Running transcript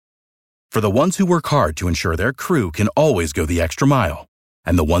For the ones who work hard to ensure their crew can always go the extra mile,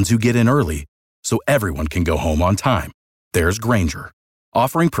 and the ones who get in early so everyone can go home on time, there's Grainger,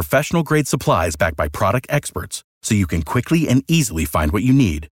 offering professional-grade supplies backed by product experts so you can quickly and easily find what you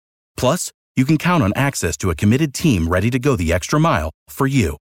need. Plus, you can count on access to a committed team ready to go the extra mile for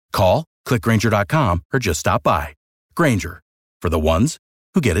you. Call, click Grainger.com, or just stop by. Grainger, for the ones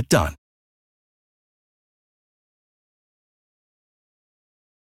who get it done.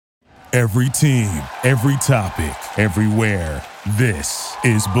 Every team, every topic, everywhere. This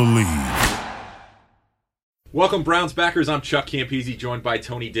is Believe. Welcome, Browns backers. I'm Chuck Campese, joined by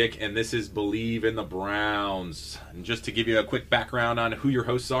Tony Dick, and this is Believe in the Browns. And just to give you a quick background on who your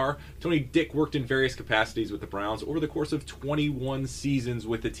hosts are, Tony Dick worked in various capacities with the Browns over the course of 21 seasons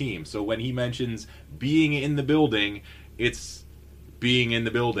with the team. So when he mentions being in the building, it's being in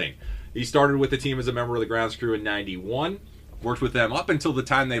the building. He started with the team as a member of the grounds crew in 91. Worked with them up until the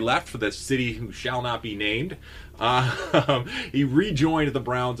time they left for the city who shall not be named. He rejoined the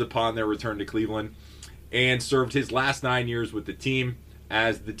Browns upon their return to Cleveland and served his last 9 years with the team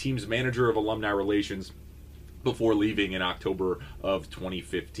as the team's manager of alumni relations before leaving in October of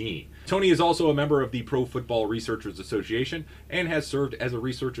 2015. Tony is also a member of the Pro Football Researchers Association and has served as a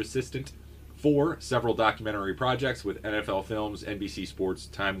research assistant for several documentary projects with NFL Films, NBC Sports,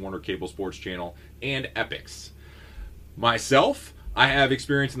 Time Warner Cable Sports Channel, and Epix. Myself, I have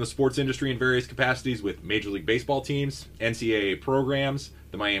experience in the sports industry in various capacities with Major League Baseball teams, NCAA programs,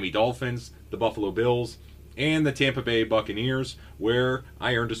 the Miami Dolphins, the Buffalo Bills, and the Tampa Bay Buccaneers, where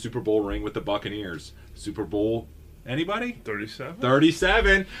I earned a Super Bowl ring with the Buccaneers. Super Bowl, anybody? 37.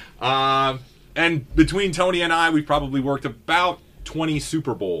 37. And between Tony and I, we've probably worked about 20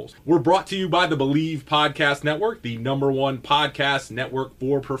 Super Bowls. We're brought to you by the Believe Podcast Network, the #1 podcast network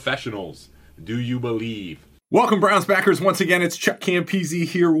for professionals. Do you believe? Welcome, Browns backers. Once again, it's Chuck Campese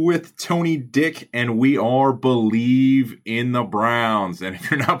here with Tony Dick, and we are Believe in the Browns. And if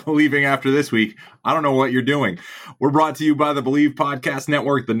you're not believing after this week, I don't know what you're doing. We're brought to you by the Believe Podcast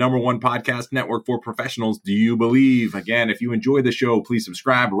Network, the #1 podcast network for professionals. Do you believe? Again, if you enjoy the show, please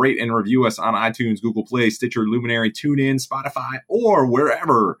subscribe, rate, and review us on iTunes, Google Play, Stitcher, Luminary, TuneIn, Spotify, or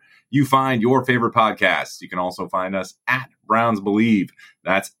wherever you find your favorite podcasts. You can also find us at Browns Believe.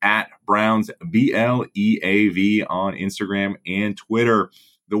 That's at Browns BLEAV on Instagram and Twitter.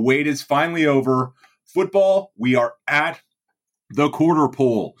 The wait is finally over. Football, we are at the quarter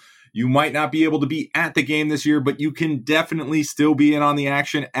pole. You might not be able to be at the game this year, but you can definitely still be in on the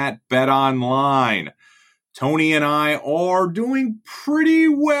action at BetOnline. Tony and I are doing pretty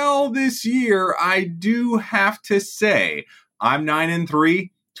well this year. I do have to say, I'm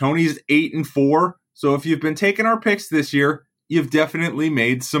 9-3. Tony's 8-4. So if you've been taking our picks this year, you've definitely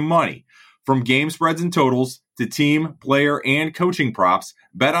made some money. From game spreads and totals to team, player, and coaching props,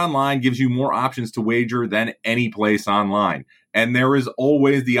 BetOnline gives you more options to wager than any place online. And there is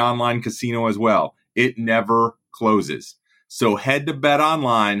always the online casino as well. It never closes. So head to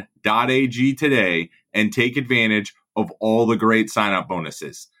betonline.ag today and take advantage of all the great sign-up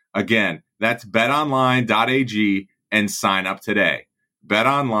bonuses. Again, that's betonline.ag and sign up today.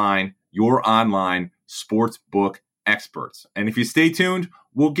 BetOnline, your online sportsbook experts. And if you stay tuned,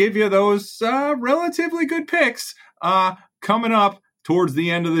 we'll give you those relatively good picks coming up towards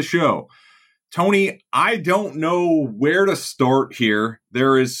the end of the show. Tony, I don't know where to start here.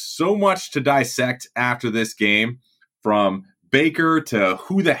 There is so much to dissect after this game, from Baker to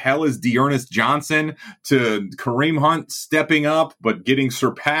who the hell is Dearness Johnson, to Kareem Hunt stepping up but getting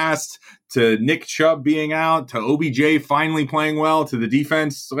surpassed, to Nick Chubb being out, to OBJ finally playing well, to the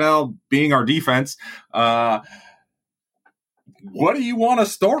defense, well, being our defense. What do you want to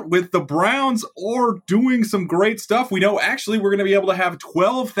start with? The Browns are doing some great stuff. We know actually we're going to be able to have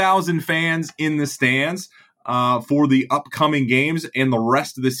 12,000 fans in the stands for the upcoming games and the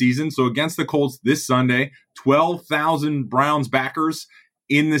rest of the season. So against the Colts this Sunday, 12,000 Browns backers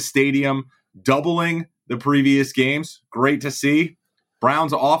in the stadium, doubling the previous games. Great to see.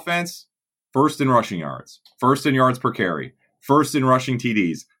 Browns offense, first in rushing yards, first in yards per carry, first in rushing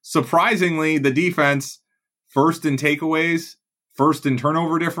TDs. Surprisingly, the defense, first in takeaways, first in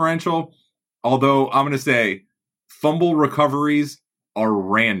turnover differential. Although I'm going to say fumble recoveries are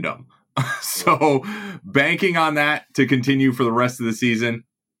random. So banking on that to continue for the rest of the season,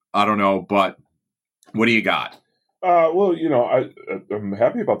 I don't know, but what do you got? Well, I'm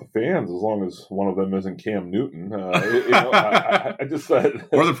happy about the fans as long as one of them isn't Cam Newton. I just said,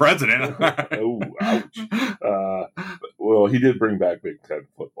 or the president. Oh, ouch. Well, he did bring back Big Ten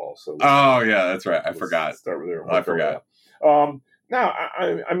football, so. Oh yeah, that's right. I forgot. Start with there. I forgot. Now,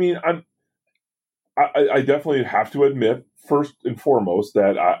 I mean, I definitely have to admit, first and foremost,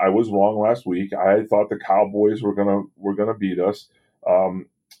 that I was wrong last week. I thought the Cowboys were gonna beat us.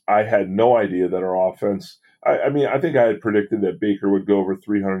 I had no idea that our offense. I mean, I think I had predicted that Baker would go over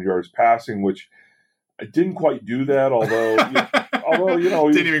 300 yards passing, which I didn't quite do that. Although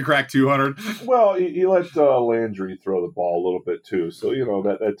didn't even crack 200. Well, he let Landry throw the ball a little bit too, so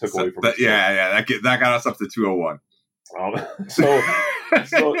that took away from. That got us up to 201. So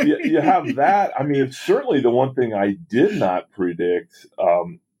you have that. I mean, certainly the one thing I did not predict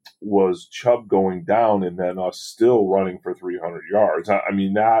was Chubb going down and then us still running for 300 yards. I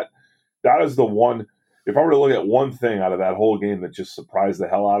mean, that is the one. If I were to look at one thing out of that whole game that just surprised the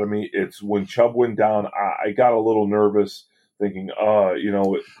hell out of me, it's when Chubb went down. I got a little nervous, thinking, a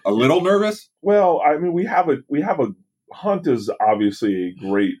little nervous. Well, I mean, we have a Hunt is obviously a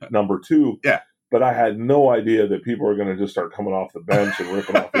great number 2. Yeah. But I had no idea that people are going to just start coming off the bench and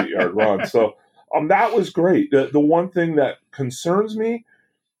ripping off 8-yard runs. So that was great. The one thing that concerns me,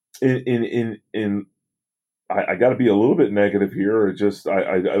 I got to be a little bit negative here.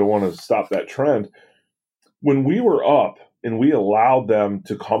 I don't want to stop that trend. When we were up and we allowed them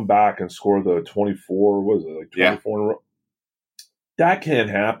to come back and score the 24, what was it, like 24 in a row? That can't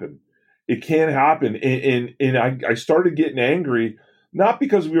happen. It can't happen. And I started getting angry. Not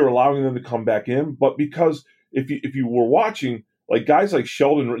because we were allowing them to come back in, but because if you were watching, like guys like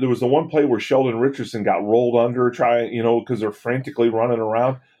Sheldon, there was the one play where Sheldon Richardson got rolled under, because they're frantically running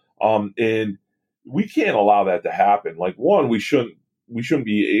around, and we can't allow that to happen. Like, one, we shouldn't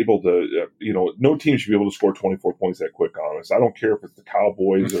be able to, no team should be able to score 24 points that quick on us. I don't care if it's the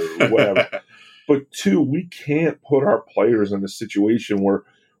Cowboys or whatever. But 2, we can't put our players in a situation where,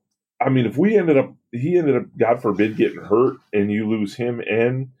 I mean, if he ended up, God forbid, getting hurt and you lose him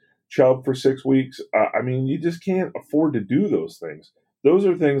and Chubb for 6 weeks, I mean, you just can't afford to do those things. Those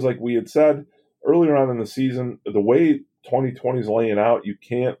are things, like we had said earlier on in the season, the way 2020 is laying out, you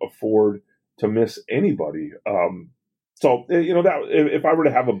can't afford to miss anybody. So, that if I were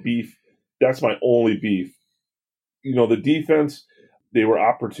to have a beef, that's my only beef. The defense, they were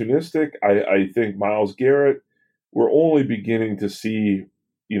opportunistic. I think Myles Garrett, we're only beginning to see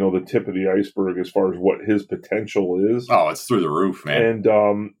the tip of the iceberg as far as what his potential is. Oh, it's through the roof, man. And,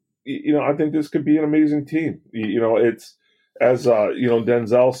 I think this could be an amazing team. It's, as,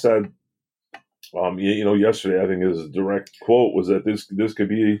 Denzel said, yesterday, I think his direct quote was that this could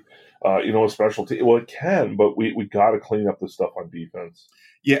be, a special team. Well, it can, but we got to clean up the stuff on defense.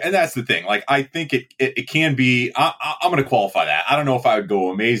 Yeah, and that's the thing. Like, I think it can be. I'm going to qualify that. I don't know if I would go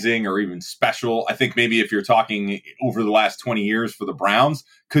amazing or even special. I think maybe if you're talking over the last 20 years for the Browns,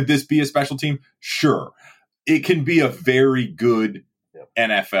 could this be a special team? Sure. It can be a very good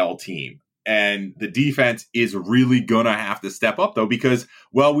NFL team. And the defense is really going to have to step up, though, because,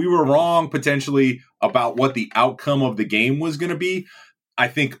 well, we were wrong potentially about what the outcome of the game was going to be. I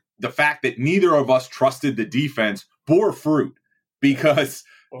think the fact that neither of us trusted the defense bore fruit because,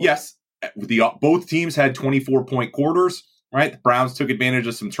 yes, both teams had 24-point quarters, right? The Browns took advantage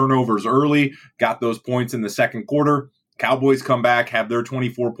of some turnovers early, got those points in the second quarter. Cowboys come back, have their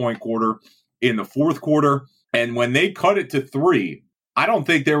 24-point quarter in the fourth quarter. And when they cut it to 3, I don't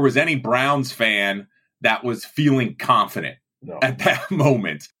think there was any Browns fan that was feeling confident at that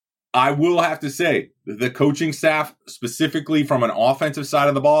moment. I will have to say, the coaching staff, specifically from an offensive side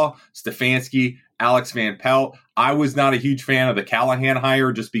of the ball, Stefanski, Alex Van Pelt, I was not a huge fan of the Callahan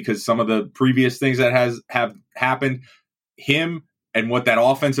hire just because some of the previous things that have happened. Him and what that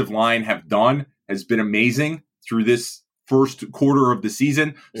offensive line have done has been amazing through this first quarter of the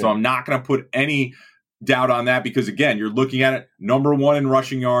season. Yeah. So I'm not going to put any doubt on that because, again, you're looking at it, number 1 in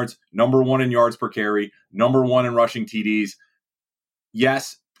rushing yards, number 1 in yards per carry, number 1 in rushing TDs.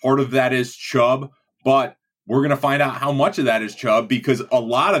 Yes, part of that is Chubb, but we're going to find out how much of that is Chubb because a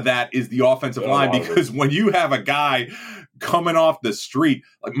lot of that is the offensive line because when you have a guy coming off the street,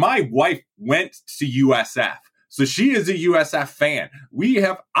 like my wife went to USF. So she is a USF fan.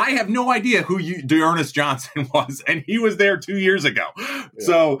 I have no idea who D'Ernest Johnson was, and he was there 2 years ago. Yeah.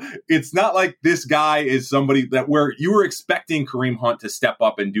 So it's not like this guy is somebody that where you were expecting Kareem Hunt to step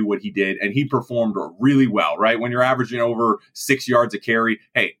up and do what he did, and he performed really well, right? When you're averaging over 6 yards a carry,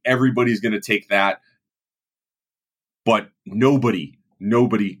 hey, everybody's going to take that. But nobody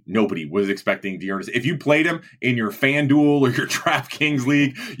was expecting D'Ernest. If you played him in your FanDuel or your DraftKings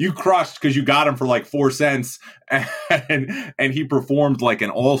league, you crushed because you got him for like 4 cents and he performed like an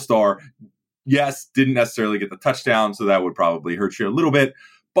all-star. Yes, didn't necessarily get the touchdown, so that would probably hurt you a little bit.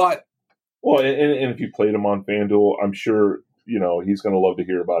 But and if you played him on FanDuel, I'm sure he's going to love to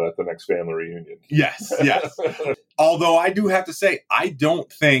hear about it at the next family reunion. Yes. Although I do have to say, I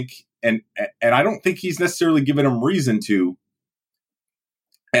don't think and I don't think he's necessarily given him reason to.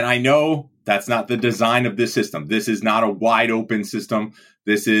 And I know that's not the design of this system. This is not a wide open system.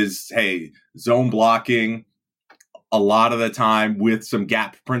 This is, hey, zone blocking a lot of the time with some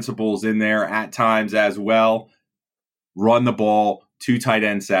gap principles in there at times as well. Run the ball, 2 tight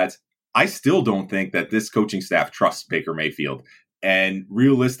end sets. I still don't think that this coaching staff trusts Baker Mayfield. And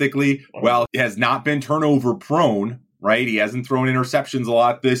realistically, while he has not been turnover prone, right? He hasn't thrown interceptions a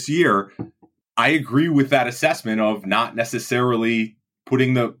lot this year. I agree with that assessment of not necessarily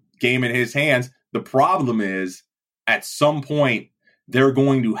putting the game in his hands. The problem is, at some point, they're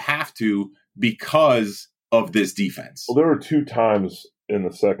going to have to, because of this defense. Well, there were 2 times in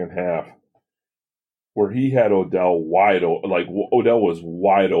the second half where he had Odell wide open. Like, Odell was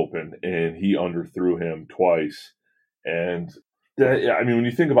wide open, and he underthrew him twice. And, when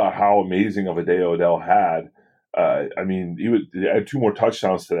you think about how amazing of a day Odell had, he had 2 more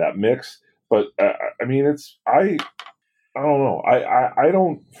touchdowns to that mix. But, I don't know. I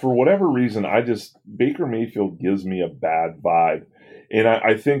don't, for whatever reason, Baker Mayfield gives me a bad vibe. And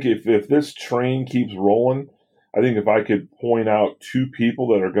I think if this train keeps rolling, I think if I could point out 2 people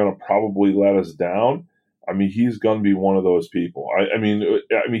that are going to probably let us down, he's going to be one of those people.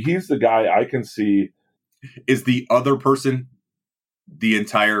 He's the guy I can see. Is the other person the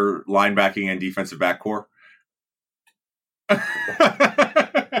entire linebacking and defensive back core? I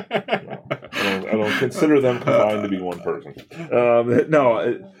don't consider them combined to be one person.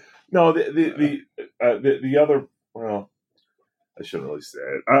 The other, well, I shouldn't really say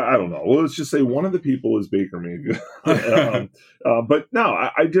it. I don't know. Well, let's just say one of the people is Baker Mayfield. But no,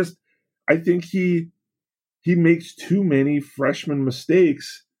 I think he makes too many freshman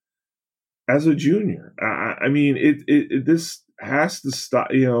mistakes as a junior. This has to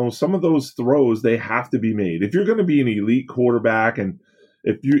stop. Some of those throws, they have to be made. If you're going to be an elite quarterback, and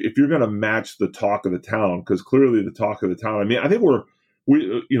if you're going to match the talk of the town, because clearly the talk of the town. I think we're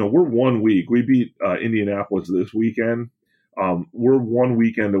 1 week. We beat Indianapolis this weekend. We're 1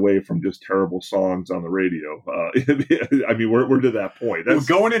 weekend away from just terrible songs on the radio. We're to that point. We're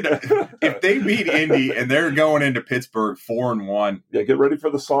going into, if they beat Indy and they're going into Pittsburgh 4-1. Yeah, get ready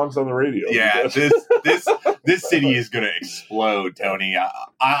for the songs on the radio. Yeah, this city is going to explode, Tony.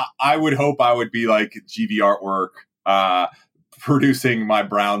 I would hope I would be like GV Artwork, producing my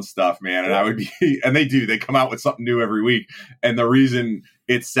Brown stuff, man. And I would be, and they do, they come out with something new every week. And the reason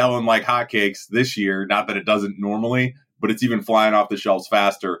it's selling like hotcakes this year, not that it doesn't normally, but it's even flying off the shelves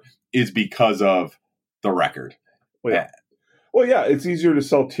faster, is because of the record. Well, yeah, it's easier to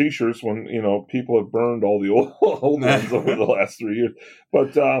sell T-shirts when, people have burned all the old ones over the last 3 years.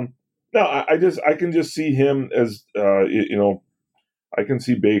 But no, I can just see him as, I can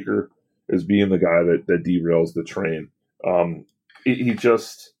see Baker as being the guy that derails the train.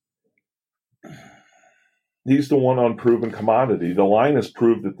 He's the one unproven commodity. The line has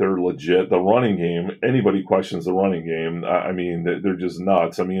proved that they're legit. The running game, anybody questions the running game, they're just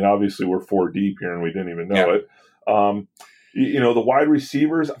nuts. Obviously we're 4 deep here and we didn't even know it. The wide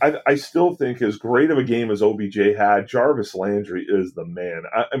receivers, I still think as great of a game as OBJ had, Jarvis Landry is the man.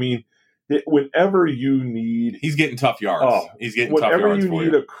 Whenever you need, he's getting tough yards. He's getting tough yards. Whenever you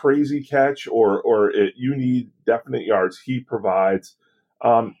need a crazy catch or you need definite yards, he provides.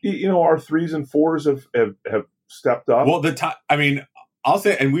 Our 3s and 4s have stepped up. Well, I'll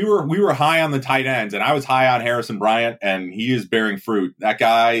say, and we were high on the tight ends, and I was high on Harrison Bryant, and he is bearing fruit. That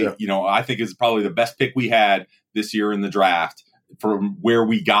guy, I think is probably the best pick we had this year in the draft from where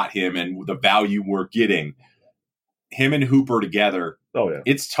we got him and the value we're getting. Him and Hooper together. Oh yeah,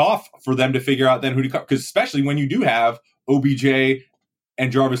 it's tough for them to figure out then who to cut, because especially when you do have OBJ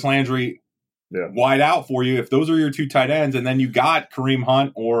and Jarvis Landry wide out for you, if those are your 2 tight ends, and then you got Kareem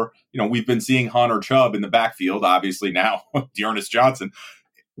Hunt, or we've been seeing Hunt or Chubb in the backfield, obviously now Dearness Johnson,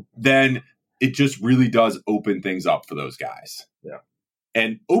 then it just really does open things up for those guys. Yeah,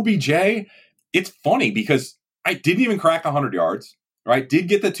 and OBJ, it's funny because I didn't even crack 100 yards, right? Did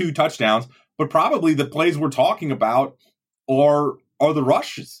get the 2 touchdowns, but probably the plays we're talking about are the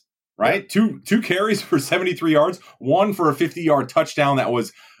rushes, right? Yeah. Two carries for 73 yards, 1 for a 50-yard touchdown that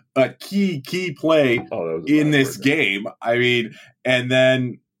was a key play in this game.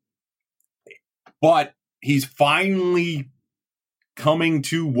 But he's finally coming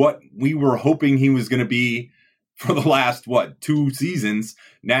to what we were hoping he was going to be for the last, 2 seasons.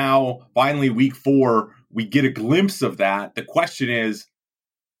 Now, finally, week 4, we get a glimpse of that. The question is,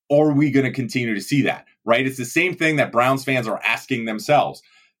 are we going to continue to see that, right? It's the same thing that Browns fans are asking themselves.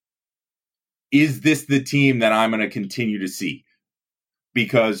 Is this the team that I'm going to continue to see?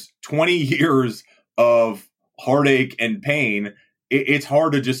 Because 20 years of heartache and pain it's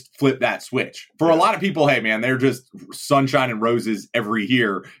hard to just flip that switch. For a lot of people, hey, man, they're just sunshine and roses every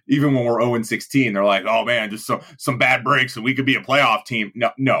year. Even when we're 0-16, they're like, oh, man, just some bad breaks and we could be a playoff team.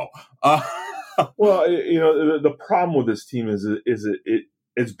 No. Well, the problem with this team is it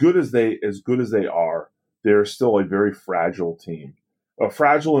as good as they are, they're still a very fragile team.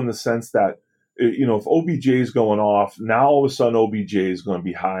 Fragile in the sense that, if OBJ is going off, now all of a sudden OBJ is going to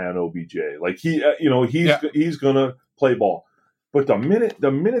be high on OBJ. Like he's going to play ball. But the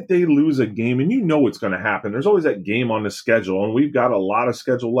minute they lose a game, and what's going to happen, there's always that game on the schedule, and we've got a lot of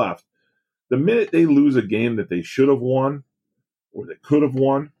schedule left. The minute they lose a game that they should have won or they could have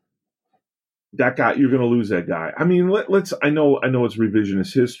won, that guy, you're going to lose that guy. I mean, I know it's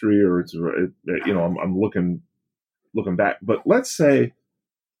revisionist history, or I'm looking back, but let's say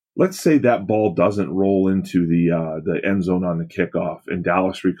that ball doesn't roll into the end zone on the kickoff, and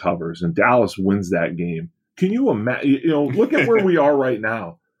Dallas recovers, and Dallas wins that game. Can you imagine? Look at where we are right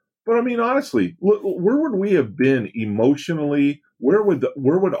now. But I mean, honestly, where would we have been emotionally? Where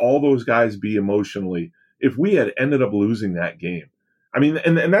would all those guys be emotionally if we had ended up losing that game? I mean,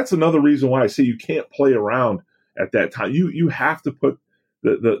 and that's another reason why I say you can't play around at that time. You have to put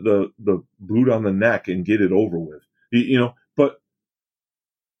the boot on the neck and get it over with. But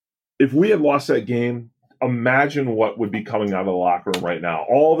if we had lost that game, imagine what would be coming out of the locker room right now.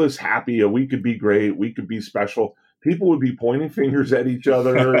 All this happy, we could be great, we could be special. People would be pointing fingers at each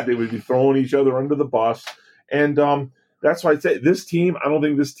other. They would be throwing each other under the bus. And that's why I say this team, I don't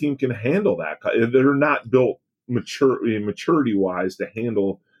think this team can handle that. They're not built maturity-wise to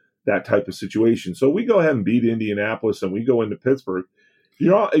handle that type of situation. So we go ahead and beat Indianapolis and we go into Pittsburgh.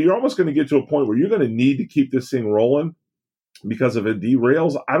 You're almost going to get to a point where you're going to need to keep this thing rolling, because if it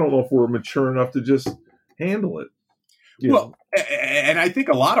derails, I don't know if we're mature enough to just handle it. Well, and I think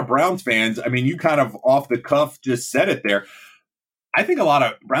a lot of Browns fans, I mean, you kind of off the cuff just said it there. I think a lot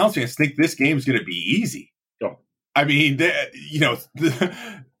of Browns fans think this game's going to be easy. Oh. I mean,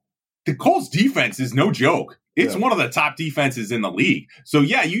 the Colts defense is no joke. It's one of the top defenses in the league. So,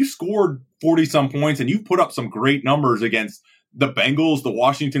 yeah, you scored 40-some points, and you've put up some great numbers against the Bengals, the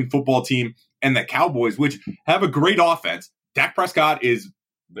Washington football team, and the Cowboys, which have a great offense. Dak Prescott is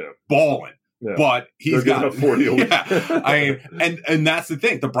balling. Yeah. But he's got 40 a week. And that's the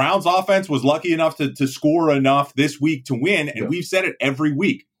thing. The Browns offense was lucky enough to score enough this week to win. And we've said it every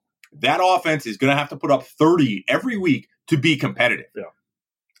week. That offense is going to have to put up 30 every week to be competitive. Yeah.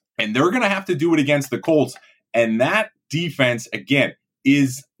 And they're going to have to do it against the Colts. And that defense, again,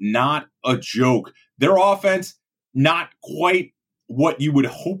 is not a joke. Their offense, not quite what you would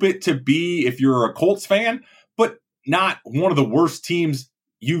hope it to be if you're a Colts fan, but not one of the worst teams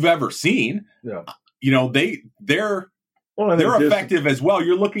you've ever seen. Yeah. They're effective as well.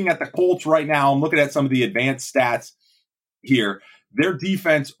 You're looking at the Colts right now. I'm looking at some of the advanced stats here. Their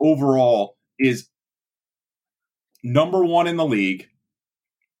defense overall is number 1 in the league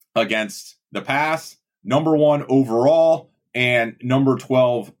against the pass, number 1 overall, and number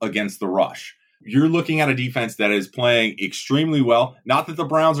 12 against the rush. You're looking at a defense that is playing extremely well. Not that the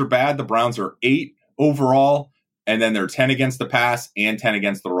Browns are bad. The Browns are 8 overall. And then they're 10 against the pass and 10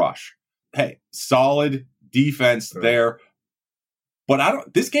 against the rush. Hey, solid defense there.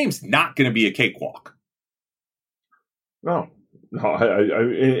 But this game's not going to be a cakewalk. No.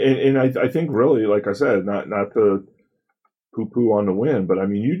 I think really, like I said, not to poo-poo on the win, but I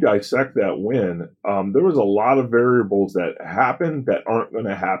mean, you dissect that win. There was a lot of variables that happened that aren't going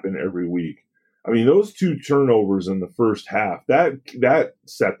to happen every week. I mean, those 2 turnovers in the first half, that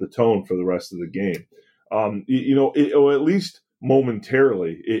set the tone for the rest of the game. At least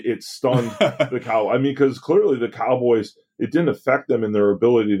momentarily, it stunned the Cowboys. I mean, because clearly the Cowboys, it didn't affect them in their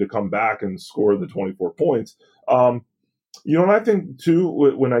ability to come back and score the 24 points. And I think too,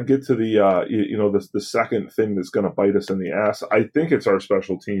 when I get to the second thing that's going to bite us in the ass, I think it's our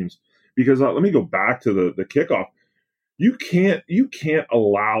special teams. Because let me go back to the kickoff. You can't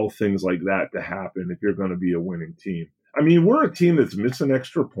allow things like that to happen if you're going to be a winning team. I mean, we're a team that's missing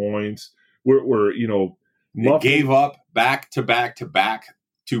extra points. We're It gave up back-to-back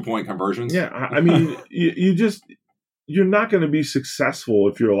 2-point conversions. Yeah, I mean, you're not going to be successful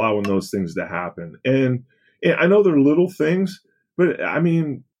if you're allowing those things to happen. And I know they're little things, but I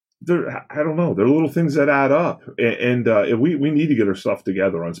mean, I don't know. They're little things that add up. And we need to get our stuff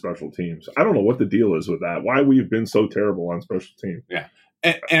together on special teams. I don't know what the deal is with that. Why we've been so terrible on special teams. Yeah,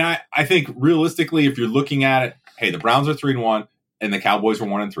 and I think realistically, if you're looking at it, hey, the Browns are 3-1 and the Cowboys are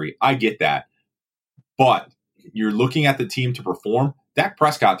 1-3. I get that. But you're looking at the team to perform. Dak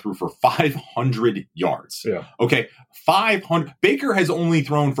Prescott threw for 500 yards. Yeah. Okay, 500. Baker has only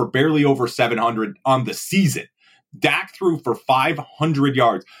thrown for barely over 700 on the season. Dak threw for 500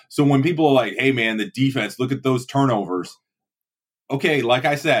 yards. So when people are like, hey, man, the defense, look at those turnovers. Okay, like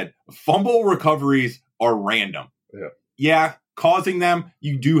I said, fumble recoveries are random. Yeah, causing them,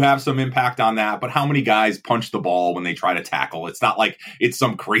 you do have some impact on that. But how many guys punch the ball when they try to tackle? It's not like it's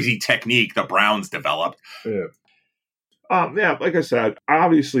some crazy technique the Browns developed. Yeah, like I said,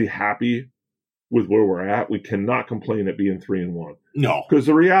 obviously happy with where we're at. We cannot complain at being 3-1. No. Because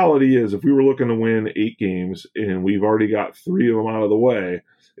the reality is, if we were looking to win 8 games and we've already got 3 of them out of the way,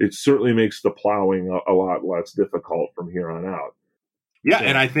 it certainly makes the plowing a lot less difficult from here on out. Yeah,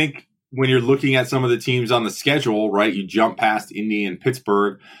 and I think when you're looking at some of the teams on the schedule, right, you jump past Indy and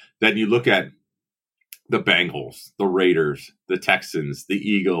Pittsburgh, then you look at the Bengals, the Raiders, the Texans, the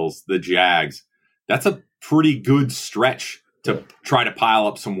Eagles, the Jags. That's a pretty good stretch to try to pile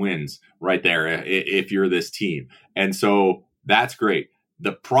up some wins right there if you're this team. And so that's great.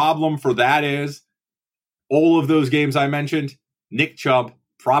 The problem for that is all of those games I mentioned, Nick Chubb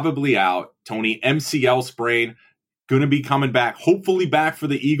probably out, Tony MCL sprain, going to be coming back, hopefully back for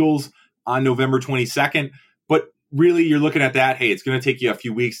the Eagles on November 22nd. But really, you're looking at that. Hey, it's going to take you a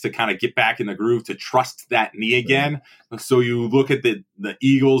few weeks to kind of get back in the groove to trust that knee again. So you look at the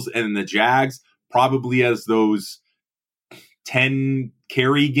Eagles and the Jags probably as those 10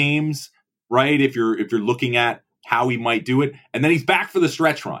 carry games, right? If you're looking at how he might do it. And then he's back for the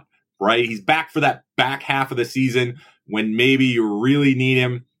stretch run, right? He's back for that back half of the season when maybe you really need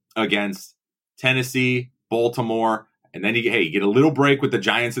him against Tennessee, Baltimore, and then you get a little break with the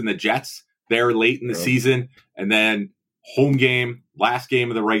Giants and the Jets there late in the season, and then home game, last game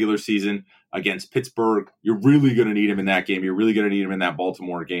of the regular season against Pittsburgh. You're really going to need him in that game. You're really going to need him in that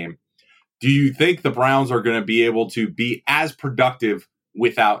Baltimore game. Do you think the Browns are going to be able to be as productive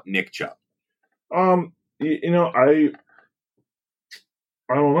without Nick Chubb? I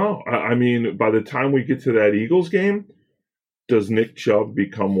don't know. I mean, by the time we get to that Eagles game, does Nick Chubb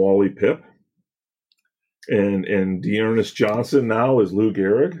become Wally Pipp? And Dearness Johnson now is Lou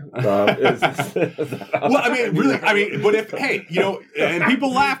Gehrig. But if, and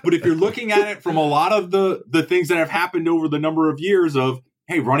people laugh, but if you're looking at it from a lot of the things that have happened over the number of years of,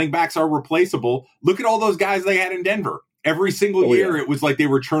 hey, running backs are replaceable. Look at all those guys they had in Denver. Every single year, it was like they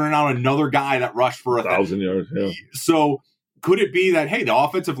were churning out another guy that rushed for 1,000 yards. Yeah. So could it be that, hey, the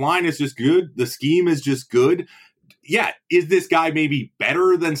offensive line is just good, the scheme is just good? Yeah. Is this guy maybe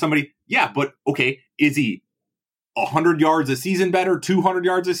better than somebody? Yeah, but okay, is he 100 yards a season better, 200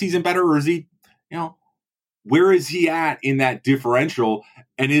 yards a season better, or is he, where is he at in that differential,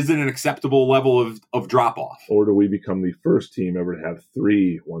 and is it an acceptable level of drop-off? Or do we become the first team ever to have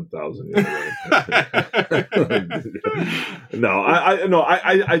 3 1,000-yard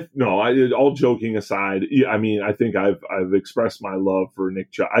No, all joking aside, I mean, I think I've expressed my love for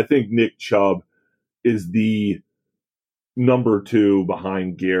Nick Chubb. I think Nick Chubb is the number 2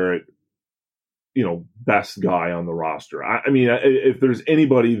 behind Garrett, best guy on the roster. I mean, if there's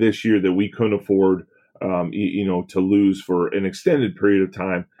anybody this year that we couldn't afford, to lose for an extended period of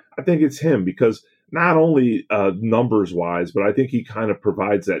time, I think it's him, because not only numbers wise, but I think he kind of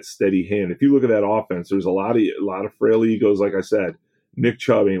provides that steady hand. If you look at that offense, there's a lot of frail egos. Like I said, Nick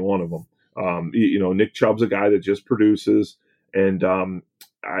Chubb ain't one of them. Nick Chubb's a guy that just produces, and so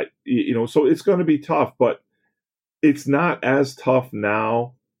it's going to be tough, but it's not as tough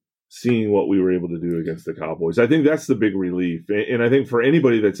now, seeing what we were able to do against the Cowboys. I think that's the big relief. And I think for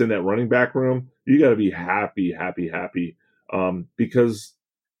anybody that's in that running back room, you got to be happy, because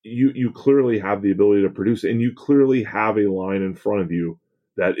you clearly have the ability to produce, and you clearly have a line in front of you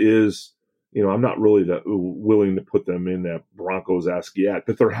that is, I'm not really willing to put them in that Broncos-esque yet,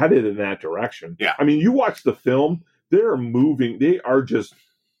 but they're headed in that direction. Yeah. I mean, you watch the film, they're moving. They are just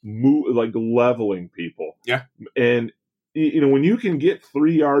like leveling people. Yeah. And when you can get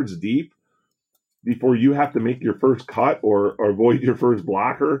 3 yards deep before you have to make your first cut or avoid your first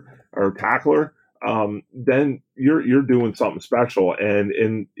blocker or tackler, then you're doing something special. And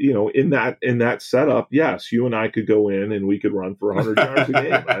in that setup, yes, you and I could go in and we could run for 100 yards a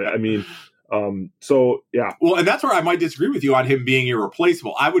game. So yeah. Well, and that's where I might disagree with you on him being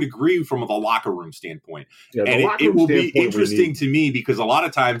irreplaceable. I would agree from the locker room standpoint. Yeah, and it will be interesting to me, because a lot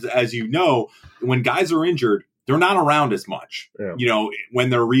of times, as you know, when guys are injured, they're not around as much,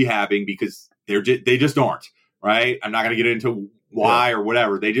 when they're rehabbing, because they just aren't, right? I'm not going to get into why or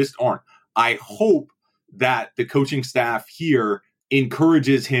whatever. They just aren't. I hope that the coaching staff here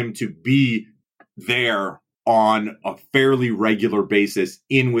encourages him to be there on a fairly regular basis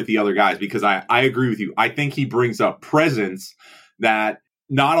in with the other guys, because I agree with you. I think he brings a presence that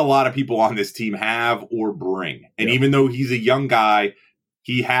not a lot of people on this team have or bring. And even though he's a young guy,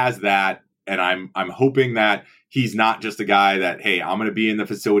 he has that And I'm hoping that he's not just a guy that, hey, I'm going to be in the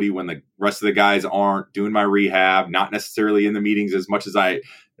facility when the rest of the guys aren't, doing my rehab, not necessarily in the meetings as much as I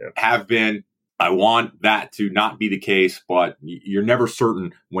have been. I want that to not be the case, but you're never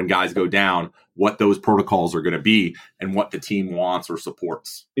certain when guys go down what those protocols are going to be and what the team wants or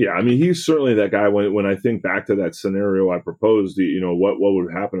supports. Yeah, I mean, he's certainly that guy. When I think back to that scenario I proposed, what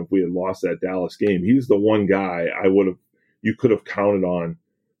would happen if we had lost that Dallas game? He's the one guy you could have counted on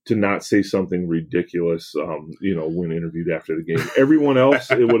to not say something ridiculous, when interviewed after the game. Everyone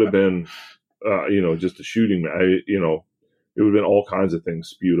else, it would have been, just a shooting. It would have been all kinds of things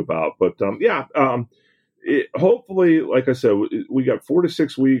spewed about. But, hopefully, like I said, we got 4 to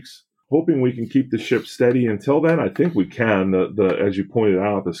 6 weeks, hoping we can keep the ship steady. Until then, I think we can. As you pointed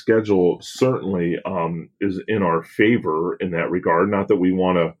out, the schedule certainly is in our favor in that regard. Not that we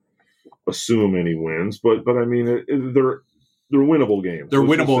want to assume any wins, but I mean, they're winnable games. They're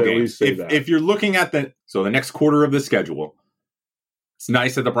winnable games. If you're looking at the next quarter of the schedule, it's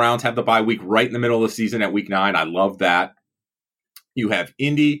nice that the Browns have the bye week right in the middle of the season at week 9. I love that. You have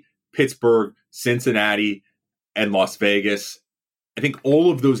Indy, Pittsburgh, Cincinnati, and Las Vegas. I think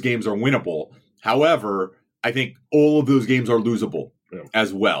all of those games are winnable. However, I think all of those games are losable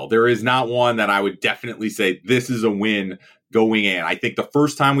as well. There is not one that I would definitely say this is a win going in. I think the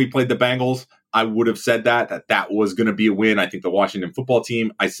first time we played the Bengals, I would have said that was going to be a win. I think the Washington football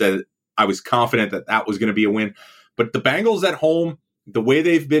team, I said I was confident that was going to be a win. But the Bengals at home, the way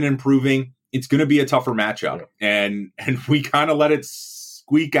they've been improving, it's going to be a tougher matchup. And we kind of let it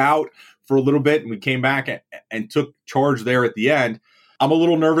squeak out for a little bit, and we came back and took charge there at the end. I'm a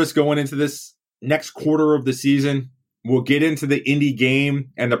little nervous going into this next quarter of the season. We'll get into the Indy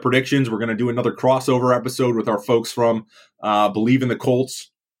game and the predictions. We're going to do another crossover episode with our folks from Believe in the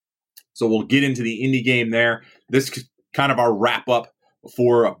Colts. So we'll get into the Indy game there. This is kind of our wrap-up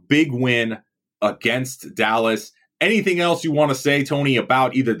for a big win against Dallas. Anything else you want to say, Tony,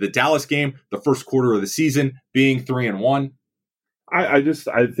 about either the Dallas game, the first quarter of the season being 3-1? I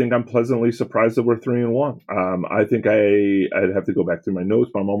think I'm pleasantly surprised that we're 3-1. I think I'd have to go back through my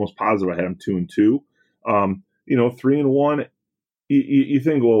notes, but I'm almost positive I had them 2-2. 3-1. You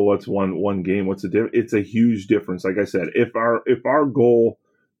think, well, what's one game? What's the difference? It's a huge difference. Like I said, if our goal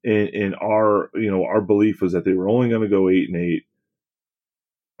and our belief was that they were only going to go 8-8.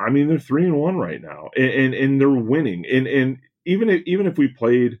 I mean, they're 3-1 right now, and they're winning. And even if we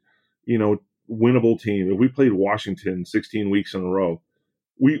played, winnable team, if we played Washington 16 weeks in a row,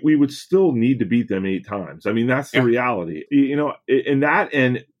 we would still need to beat them 8 times. I mean, that's the reality.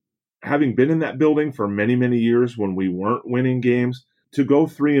 And having been in that building for many, many years when we weren't winning games, to go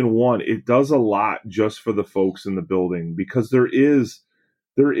 3-1, it does a lot just for the folks in the building, because there is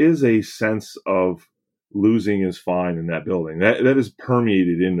a sense of losing is fine in that building. That is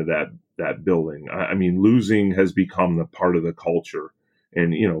permeated into that building. I mean, losing has become the part of the culture.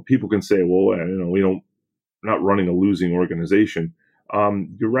 And, people can say, well, we're not running a losing organization.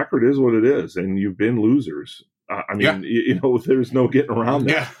 Your record is what it is, and you've been losers. There's no getting around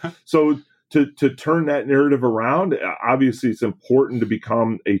that. Yeah. So to turn that narrative around, obviously it's important to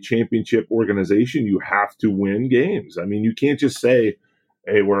become a championship organization. You have to win games. I mean, you can't just say,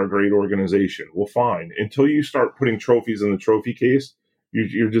 hey, we're a great organization. Well, fine. Until you start putting trophies in the trophy case,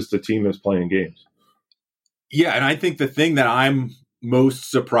 you're just a team that's playing games. Yeah, and I think the thing that I'm most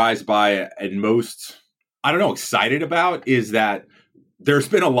surprised by and most, excited about is that there's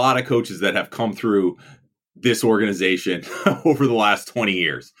been a lot of coaches that have come through this organization over the last 20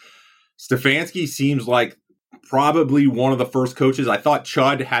 years. Stefanski seems like probably one of the first coaches. I thought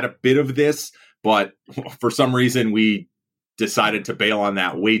Chud had a bit of this, but for some reason we decided to bail on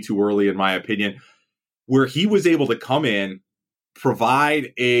that way too early, in my opinion, where he was able to come in,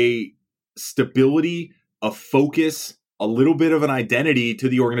 provide a stability, a focus, a little bit of an identity to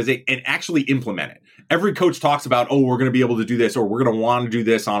the organization, and actually implement it. Every coach talks about, we're going to be able to do this, or we're going to want to do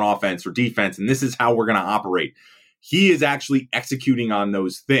this on offense or defense, and this is how we're going to operate. He is actually executing on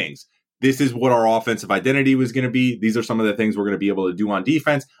those things. This is what our offensive identity was going to be. These are some of the things we're going to be able to do on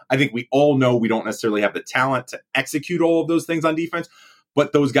defense. I think we all know we don't necessarily have the talent to execute all of those things on defense,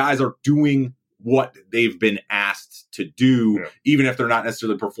 but those guys are doing what they've been asked to do, even if they're not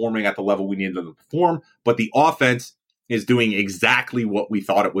necessarily performing at the level we need them to perform. But the offense is doing exactly what we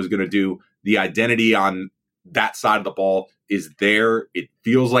thought it was going to do. The identity on that side of the ball is there. It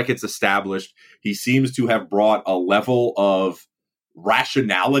feels like it's established. He seems to have brought a level of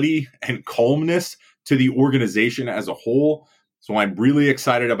rationality and calmness to the organization as a whole. So I'm really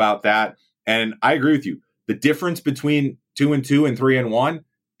excited about that. And I agree with you. The difference between 2-2 and 3-1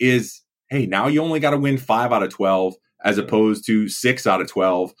 is, hey, now you only got to win 5 out of 12 as opposed to 6 out of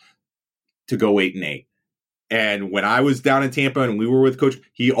 12. to go 8-8. And when I was down in Tampa and we were with Coach,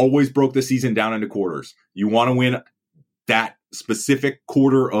 he always broke the season down into quarters. You want to win that specific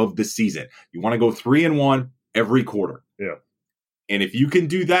quarter of the season. You want to go 3-1 every quarter. Yeah. And if you can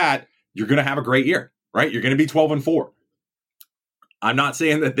do that, you're going to have a great year, right? You're going to be 12-4. I'm not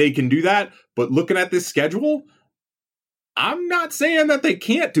saying that they can do that, but looking at this schedule, I'm not saying that they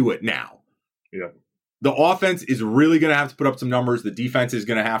can't do it now. Yeah. The offense is really going to have to put up some numbers. The defense is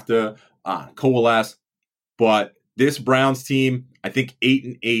going to have to coalesce. But this Browns team, I think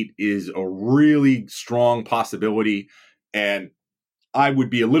 8-8 is a really strong possibility. And I would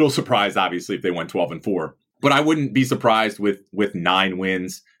be a little surprised, obviously, if they went 12-4. But I wouldn't be surprised with 9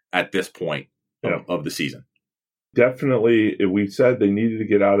 wins at this point of the season. Definitely, we said they needed to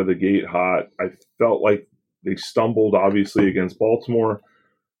get out of the gate hot. I felt like they stumbled, obviously, against Baltimore.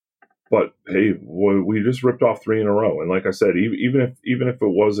 But, hey, we just ripped off 3 in a row. And like I said, even if it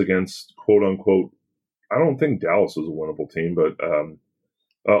was against, quote-unquote, I don't think Dallas was a winnable team, but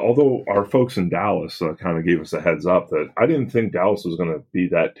although our folks in Dallas kind of gave us a heads up that I didn't think Dallas was going to be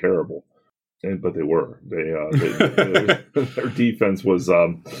that terrible, but they were. Their defense was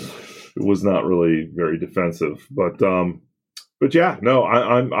not really very defensive, but yeah, no,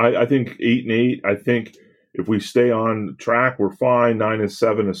 I think 8-8. I think if we stay on track, we're fine.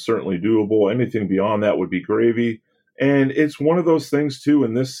 9-7 is certainly doable. Anything beyond that would be gravy. And it's one of those things, too,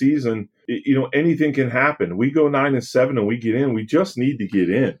 in this season, anything can happen. We go 9-7 and we get in. We just need to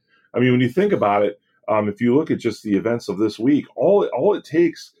get in. I mean, when you think about it, if you look at just the events of this week, all it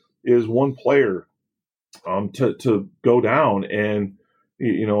takes is one player to go down and,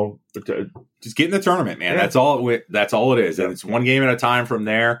 just get in the tournament, man. Yeah. That's all it is. And it's one game at a time from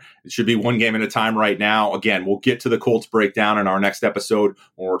there. It should be one game at a time right now. Again, we'll get to the Colts breakdown in our next episode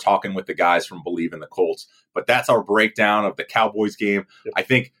when we're talking with the guys from Believe in the Colts. But that's our breakdown of the Cowboys game. Yep. I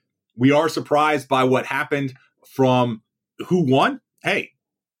think we are surprised by what happened from who won. Hey,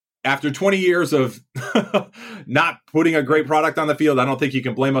 after 20 years of not putting a great product on the field, I don't think you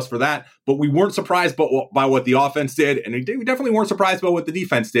can blame us for that. But we weren't surprised by what the offense did, and we definitely weren't surprised by what the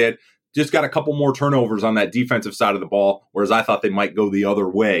defense did. Just got a couple more turnovers on that defensive side of the ball, whereas I thought they might go the other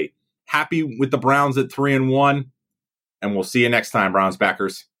way. Happy with the Browns at 3-1, and we'll see you next time, Browns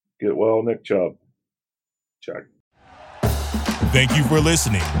backers. Get well, Nick Chubb. Check. Thank you for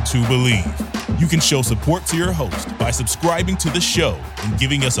listening to Believe. You can show support to your host by subscribing to the show and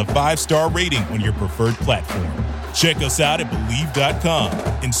giving us a 5-star rating on your preferred platform. Check us out at Believe.com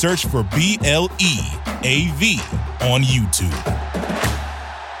and search for BLEAV on YouTube.